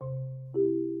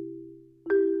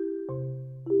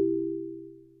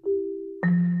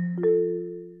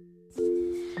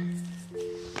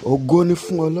Ògo ni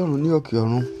fún Ọlọ́run ní òkè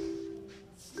ọ̀run.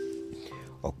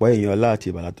 Ọ̀pọ̀ èèyàn ọlá àti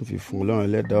ìbàlá tó fi fún Ọlọ́run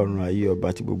ẹlẹ́dàá ọ̀run ayé, ọba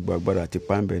tí gbogbo agbára àti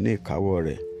ipá ń bẹ ní ìkáwọ́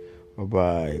rẹ̀, ọba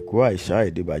àìkú àìsà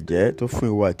ìdìbàjẹ́ tó fún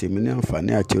ìwọ àti èmi ní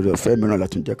àǹfààní àti oore ọ̀fẹ́ mìíràn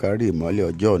láti jẹ́ ká rí ìmọ́lẹ̀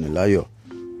ọjọ́ òní láyọ̀.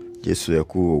 Jésù ẹ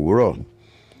kú òwúrọ̀.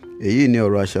 Èyí ni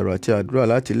ọ̀rọ̀ àṣàrò àti àdúrà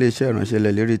láti iléeṣẹ́ ìránṣẹ́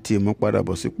ìlérí tí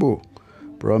ìmúpadàbọ̀sípò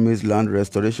Promise Land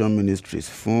Restoration Ministries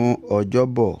fún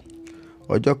ọjọ́bọ̀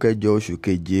ọjọ́ kẹjọ oṣù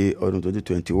keje ọdún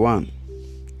 2021.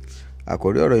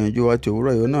 Àkòrí ọ̀rọ̀ ìyànjú wa ti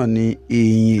òwúrọ̀ yìí náà ni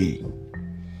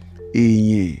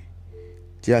ìyìn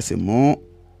tí a sì mú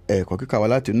ẹ̀kọ́ kíkà wá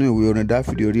láti inú ìwé orin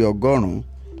Dáfídì orí 100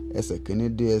 ẹsẹ̀ kìíní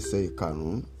dé ẹsẹ̀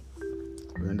ìkarùn-ún.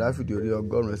 Orin Dáfídì orí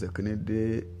 100 ẹsẹ̀ kìíní dé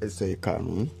ẹsẹ̀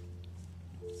ìkarùn-ún.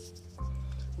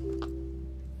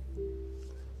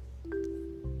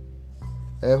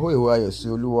 Ẹ hó ìhó ayọ̀ sí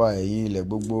Olúwa ẹ̀yin ilẹ̀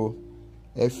gbogbo,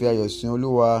 ẹ fi ayọ̀ sin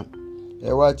Olúwa,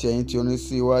 ẹ wá ti ẹ̀yin tí orin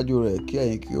sí iwájú rẹ̀, kí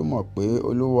ẹ̀yin kí ó mọ̀ pé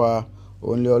Olúwa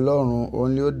òun ni Ọlọ́run, òun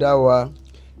ni ó dá wa,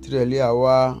 tirẹ̀ lé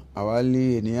àwa lé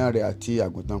ènìyàn rẹ̀ àti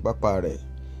àgùntàn pápá rẹ̀.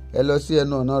 Ẹ lọ sí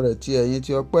ẹnu ọ̀nà rẹ̀ ti ẹ̀yin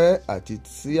tí ọpẹ́, àti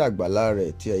sí àgbàlá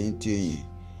rẹ̀ ti ẹ̀yin tí ìyìn.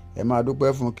 Ẹ máa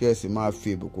dúpẹ́ fún, kí ẹ sì máa fi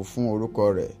ìbùkún fún orúkọ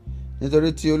rẹ̀, nítorí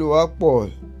tí Olúwa pọ̀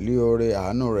lé oore,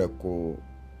 àánú rẹ̀ kò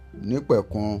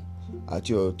nípẹ̀kun,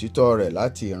 àti òtítọ́ rẹ̀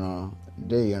láti ìran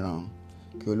dé ìran.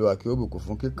 Kí Olúwa kí ó bùkún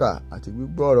fún kíkà àti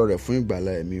gbígbọ́ ọ̀rọ̀ rẹ̀ fún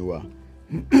ìgbàlà ẹ̀mí wa.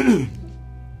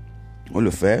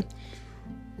 Olùfẹ́,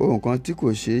 ohun kan tí kò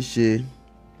ṣeé ṣe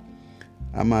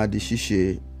a máa di ṣíṣe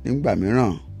nígbà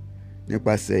mìíràn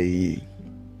nípasẹ̀ ìyìn.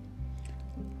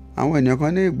 Àwọn ènìyàn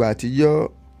kan ní ìgbà àtijọ́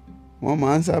wọ́n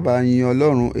máa ń sábà yin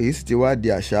Ọlọ́run, èyí sì ti wá di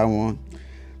àṣà wọn,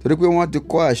 torí pé wọ́n ti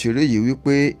kọ́ àṣírí yìí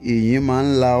wípé ìyìn máa ń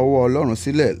la ọwọ́ Ọlọ́run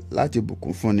sílẹ̀ láti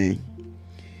bùkún fúnni.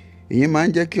 Ìyìn máa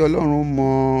ń jẹ́ kí Ọlọ́run mọ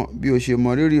bí o ṣe mọ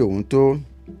rírì òun tó.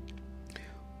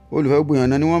 Olùfẹ́,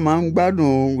 gbìyànjú ni wọ́n máa ń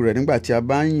gbádùn rẹ̀ nígbà tí a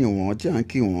bá ń yìn wọ́n, tí à ń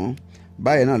kí wọ́n.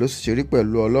 Báyìí náà ló sì ṣe rí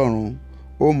pẹ̀lú Ọlọ́run,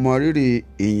 ó mọ rírì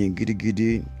ìyìn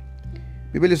gidigidi.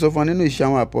 Bíbélì sọ fún wa nínú Iṣẹ́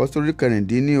àwọn Àpọ́stélì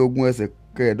 16 ẹsẹ̀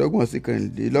 15 sí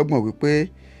 26 wípé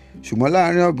ṣùgbọ́n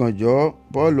láàrin ọ̀gànjọ́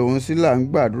Pọ́ọ̀lù òun Sílà ń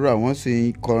gbàdúrà, wọ́n sì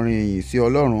ń kọrin ìyìn sí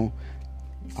Ọlọ́run,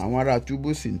 àwọn ará túbú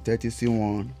sì ń tẹ́tí sí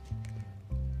wọn.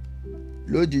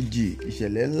 Lójijì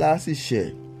ìṣẹ̀lẹ̀ ńlá sì ṣẹ̀,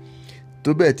 tó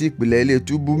bẹ́ẹ̀ tí ìpìlẹ̀ ilé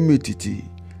túbú mì tìtì.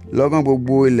 Lọ́gán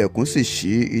gbogbo ilẹ̀kùn sì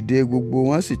ṣí, ìdè gbogbo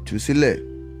wọn sì tú sílẹ̀.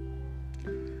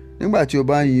 Nígbà tí o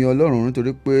bá yin Ọlọ́run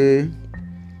nítorí pé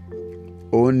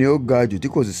òun ni ó ga jù tí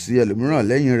kò sì sí ẹlòmíràn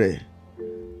lẹ́yìn rẹ̀,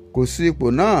 kò sí ipò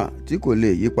náà tí kò lè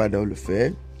yí padà.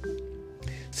 Olùfẹ́,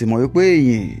 sì mọ̀ wípé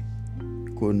ìyìn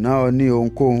kò ná ọ ní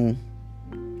ohunkóhun.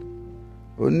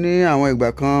 Ó ní àwọn ìgbà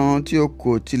kan tí o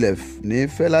kò tilẹ̀ ní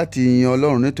fẹ́ láti yin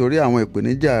Ọlọ́run nítorí àwọn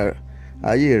ìpèníjà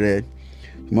ayé rẹ.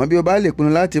 Ṣùgbọ́n bí o bá lè pinnu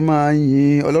láti máa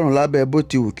yin Ọlọ́run lábẹ́ bó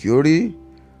ti wù kí ó rí,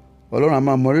 Ọlọ́run á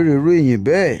máa mọ rírì irú ìyìn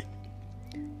bẹ́ẹ̀.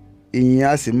 Ìyìn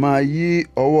a sì máa yí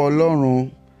ọwọ́ Ọlọ́run,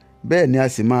 bẹ́ẹ̀ ni a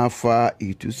sì máa fa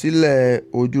ìtúsílẹ̀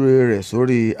ojúrere rẹ̀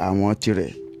sórí àwọn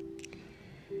tirẹ̀.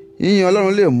 Yíyin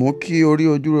Ọlọ́run lè mú kí o rí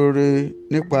ojúrere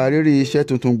nípa rírí iṣẹ́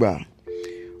tuntun gbà.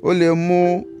 Ó lè mú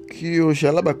kí o ṣe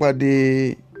alábàápàdé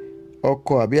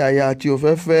ọkọ àbí aya tí o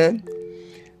fẹ́ fẹ́.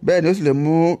 Bẹ́ẹ̀ ni ó sì lè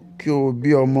mú kí o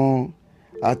bí ọmọ,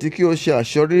 àti kí o ṣe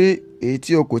àṣọrí èyí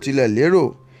tí o kò tilẹ̀ lérò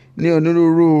ní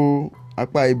onírúurú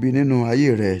apá ibi nínú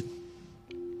ayé rẹ.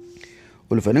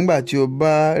 Olùfẹ́, nígbà tí o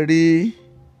bá rí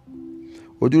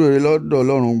ojúrere lọ́dọ̀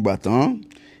Ọlọ́run gbà tán,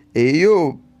 èyí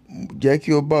yóò jẹ́ kí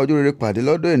o bá ojúrere pàdé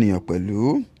lọ́dọ̀ ènìyàn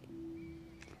pẹ̀lú.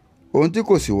 Ohun tí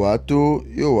kò sì wá tó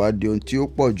yóò wá di ohun tí ó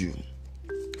pọ̀ jù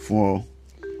fún ọ.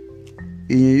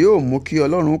 Ìyìn yóò mú kí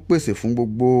Ọlọ́run pèsè fún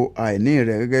gbogbo àìní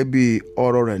rẹ gẹ́gẹ́ bí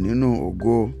ọrọ̀ rẹ̀ nínú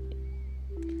ògo.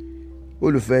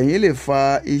 Olùfẹ́, ìyìn lè fa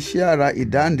iṣẹ́ ara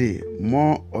ìdáǹdè mọ́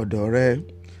ọ̀dọ̀ rẹ.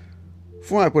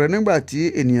 Fún àpẹẹrẹ, nígbà tí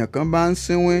ènìyàn kan bá ń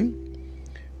sínwín,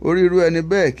 orí irú ẹni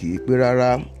bẹ́ẹ̀ kì í pé rárá.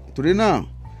 Torí náà,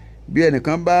 bí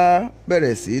ẹnìkan bá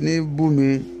bẹ̀rẹ̀ sí ní bú mi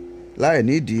láì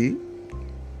nídìí,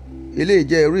 eléyìí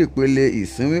jẹ́ irú ìpele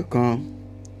ìsínwín kan.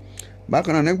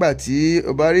 Bákan náà, nígbà tí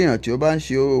o bá rí èèyàn tí ó bá ń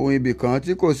ṣe ohun ibi kan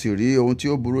tí kò sì rí ohun tí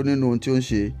ó burú nínú ohun tí ó ń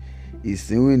ṣe,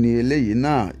 ìsínwín ni eléyìí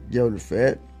náà jẹ́.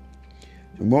 Olùfẹ́,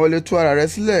 ṣùgbọ́n o lè tú ara rẹ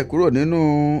sílẹ̀ kúrò nínú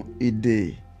ìdè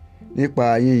nípa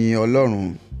yíyin Ọlọ́run.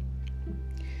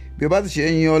 Bí o bá ti ṣe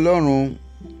yin Ọlọ́run,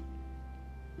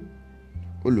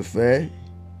 olùfẹ́,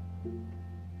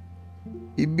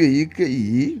 ibi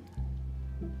èyíkéyìí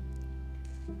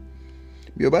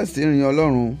bí o bá sì yin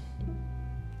Ọlọ́run,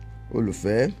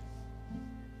 olùfẹ́,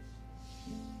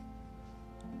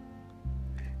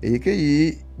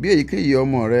 èyíkéyìí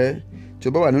ọmọ rẹ tí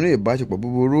ó bá wà nínú ìbáṣepọ̀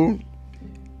búburú,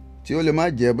 tí ó lè má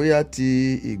jẹ́ bóyá ti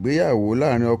ìgbéyàwó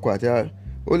láàrin ọkọ àti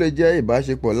ó lè jẹ́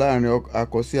ìbáṣepọ̀ láàrin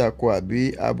akọ sí akọ àbí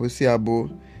abo sí abo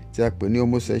tí a pè ní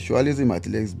homosexualism àti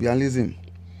lesbianism.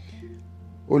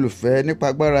 Olùfẹ́, nípa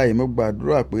agbára yìí mo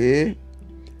gbàdúrà pé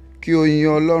kí o yin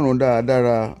Ọlọ́run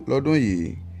dáradára lọ́dún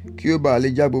yìí kí ó bá lè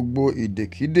já gbogbo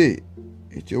ìdèkídè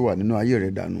tí ó wà nínú ayé rẹ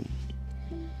dànù.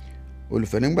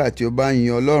 Olùfẹ́, nígbà tí o bá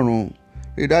yin Ọlọ́run,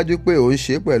 rí dájú pé o ń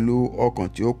ṣe pẹ̀lú ọkàn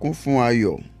tí ó kún fún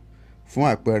ayọ̀. Fún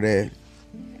àpẹẹrẹ,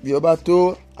 bí ó bá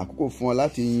tó àkókò fún ọ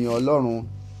láti yin Ọlọ́run,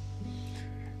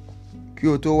 kí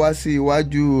o tó wá sí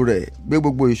iwájú rẹ̀, gbé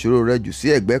gbogbo ìṣòro rẹ jù sí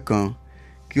ẹ̀gbẹ́ kan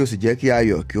kí o sì jẹ́ kí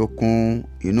ayọ̀ kí ó kún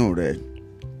inú rẹ.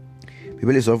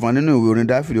 Bíbélì sọ fún wa nínú ìwé orin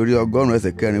Dáfídì orí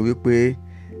 100 wípé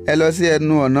ẹ lọ sí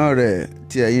ẹnu ọ̀nà rẹ̀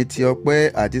ti ẹ̀yin ti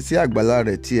ọpẹ́ àti sí àgbàlá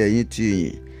rẹ̀ ti ẹ̀yin ti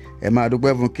ìyìn. Ẹ máa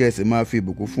dúpẹ́ fún kí ẹ sì máa fi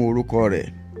ìbùkún fún orúkọ rẹ̀.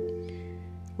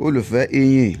 Olùfẹ́,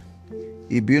 ìyìn,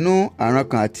 ìbínú,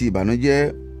 àrankàn àti ìbànújẹ́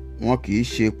wọn kì í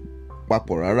ṣe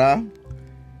papọ̀ rárá.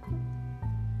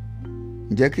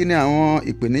 Ǹjẹ́ kí ni àwọn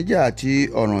ìpèníjà àti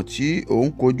ọ̀ràn tí ò ń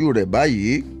kojú rẹ̀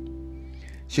báyìí?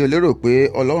 Ṣé o lérò pé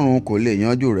Ọlọ́run kò lè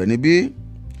yanjú rẹ̀ níbí?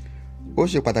 Ó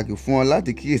ṣe pàtàkì fún ọ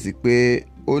láti kíyèsí pé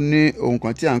ó ní ohun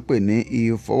kan tí a ń pè ní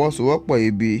ìfọwọ́sowọ́pọ̀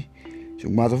ibi,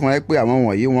 ṣùgbọ́n a sọ fún wa pé àwọn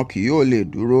wọ̀nyí wọn kì yóò lè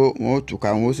dúró, wọn ó túká,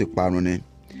 wọn ó sì parun ni.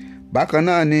 Bákan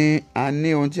náà ni a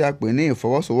ní ohun tí a pè ní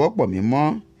ìfọwọ́sowọ́pọ̀ mímọ́.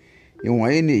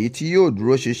 Ìwọ̀nyí ni èyí tí yóò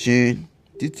dúró ṣinṣin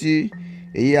títí,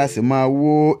 èyí a sì máa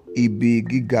wó ibi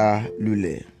gíga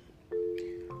lulẹ̀.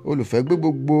 Olùfẹ́, gbé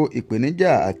gbogbo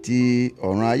ìpèníjà àti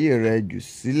ọ̀ràn ayé rẹ jù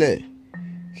sílẹ̀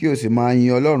kí o sì máa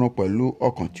yin Ọlọ́run pẹ̀lú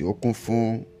ọkàn tí ó kún fún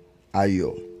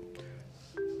ayọ̀.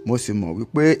 Mo sì mọ̀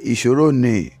wípé ìṣòro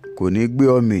ni kò ní gbé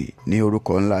ọ mì ní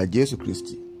orúkọ ńlá Jésù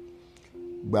Kristi.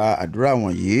 Gba àdúrà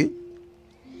wọ̀nyí.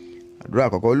 Àdúrà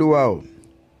àkọ́kọ́. Olúwa o,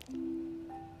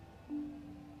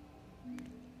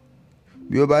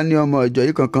 bí ó bá ní ọmọ ìjọ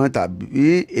yìí kankan tàbí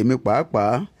èmi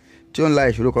pàápàá tí ó ń la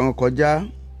ìṣòro kan kọjá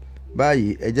báyìí,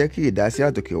 ẹ jẹ́ kí ìdásí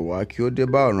àtòkè wá kí ó dé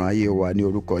bá ọ̀ràn ayé wa ní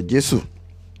orúkọ Jésù.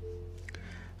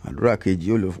 Àdúrà kejì.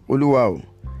 Olúwa o,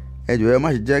 ẹ jọ̀ọ́ ẹ má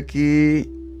ṣe jẹ́ kí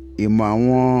ìmọ̀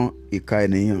àwọn ìka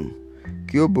ènìyàn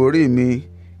kí ó borí mi,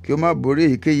 kí ó má borí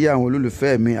èyíkéyìí àwọn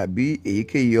olólùfẹ́ mi àbí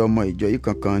èyíkéyìí ọmọ ìjọ yìí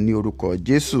kankan ní orúkọ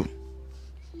Jésù.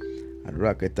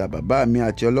 Àdúrà kẹta. Bàbá mi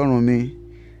àti Ọlọ́run mi,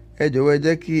 ẹ jọ̀wọ́ ẹ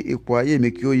jẹ́ kí ipò ayé mi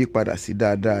kí ó yí padà sí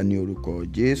dáadáa ní orúkọ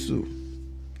Jésù.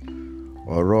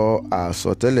 Ọ̀rọ̀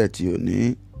àsọtẹ́lẹ̀ tí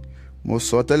òní. Mo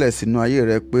sọ tẹ́lẹ̀ sínú ayé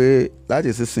rẹ pé láti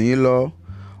ìsinsìnyí lọ,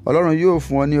 Ọlọ́run yóò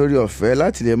fún ọ ní oore ọ̀fẹ́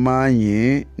láti lè máa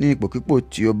yìn ní ipòkípò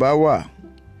tí o bá wà.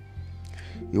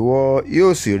 Ìwọ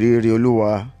yóò sì rí ire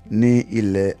Olúwa ní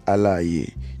ilẹ̀ alààyè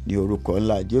ní orúkọ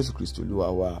ńlá Jésù Kristi Olúwa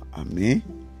wa. Àmín.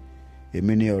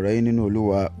 Èmi ni ọ̀rẹ́ yín nínú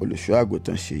Olúwa, olùṣọ́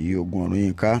àgùntàn Ṣèyí Ogun Ọ̀run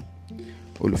Yínká.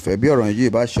 Olùfẹ́, bí ọ̀rọ̀ yìí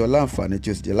bá ṣe ọ láǹfààní tí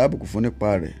o sì jẹ́ lábùkún fún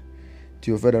nípa rẹ̀,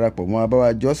 tí o fẹ́ darapọ̀ mọ́ abáwá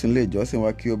jọ́sìn ilé ìjọsìn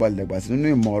wa kí o bá lè dàgbà sí nínú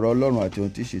ìmọ̀ ọ̀rọ̀ Ọlọ́run àti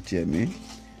ohun tí í ṣe ti ẹ̀mí.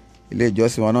 Ilé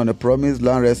ìjọsìn wa náà ni Promise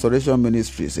Land Restoration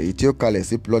Ministries, èyí tí ó kalẹ̀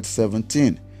sí plot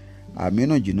 17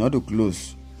 Aminu Jinadu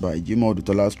Close by Jimoh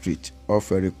Odutola Street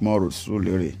off Eric Moore Road,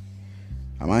 Surulere.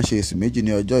 A máa ń ṣe ìsìn méjì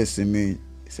ní ọjọ́ ìsinmi.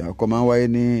 Ìsìn àkọ́kọ́ máa ń wáyé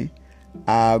ní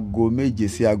aago 7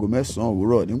 sí aago 9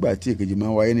 òwúrọ̀, nígbà tí èkejì máa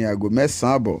ń wáyé ní aago 9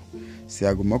 àbọ̀ sí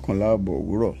aago 11 àbọ̀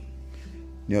òwúrọ̀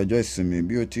ní ọjọ́ ìsinmi.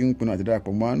 Bí o ti ń pinnu àti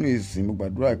darapọ̀ mọ́ àánú ìsìn, mo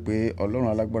gbàdúrà pé Ọlọ́run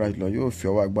alágbára jùlọ yóò fi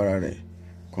ọwọ́ agbára rẹ̀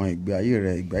kan ìgbé ayé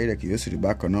rẹ̀ kì yóò sì rí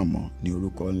bákan náà mọ́ ní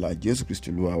orúkọ ńlá Jésù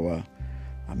Kristi Olúwa wa.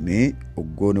 Àmín.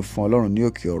 Ògo ni fún Ọlọ́run ní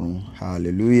òkè ọ̀run.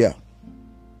 Hallelujah.